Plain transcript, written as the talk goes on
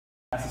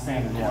That's the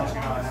standard,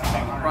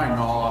 yeah. Ryan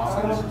Nall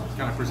obviously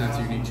kind of presents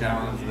a unique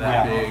challenge,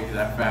 that big,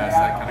 that fast,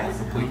 that kind of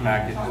complete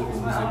package. What was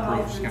the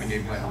approach, kind of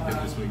game plan with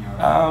him this week?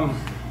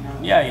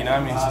 Yeah, you know, I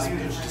mean,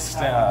 it's just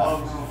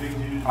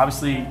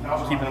obviously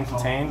keeping them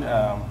contained,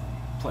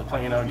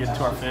 you know, getting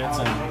to our fits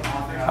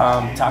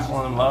and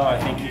tackling them low. I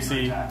think you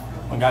see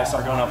when guys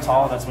start going up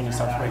tall, that's when he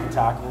starts breaking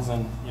tackles,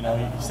 and you know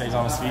he stays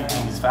on his feet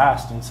and he's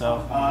fast. And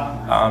so,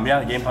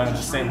 yeah, the game plan is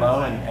just stay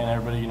low and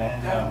everybody, you know,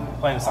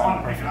 playing the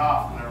assignment perfect.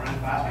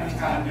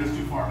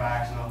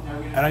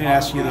 And I'm going to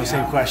ask you those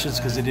same questions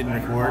because it didn't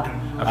record.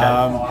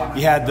 Okay.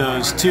 You had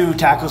those 2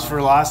 tackles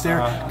for loss there.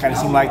 Kind of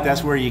seemed like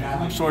that's where you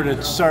sort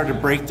of started to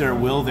break their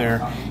will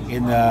there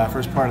in the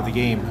first part of the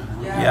game.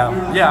 Yeah,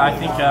 I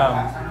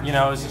think you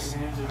know, it was just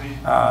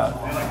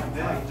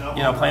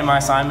you know, playing my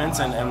assignments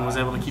and was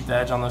able to keep the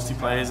edge on those 2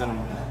 plays and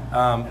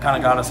kind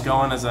of got us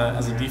going as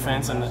a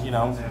defense. And you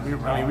know, we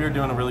were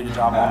doing a really good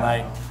job all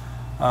night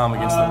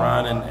against the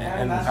run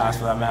and the pass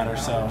for that matter.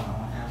 So.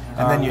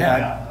 And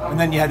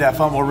then you had that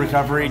fumble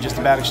recovery, just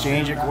a bad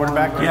exchange at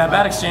quarterback. Yeah,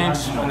 bad exchange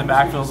in the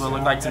backfield, what it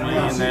looked like to me,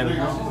 and then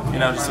you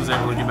know just was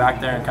able to get back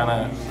there and kind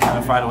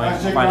of fight away,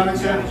 fight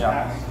it.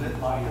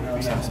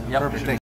 Yeah. Perfect. Thanks.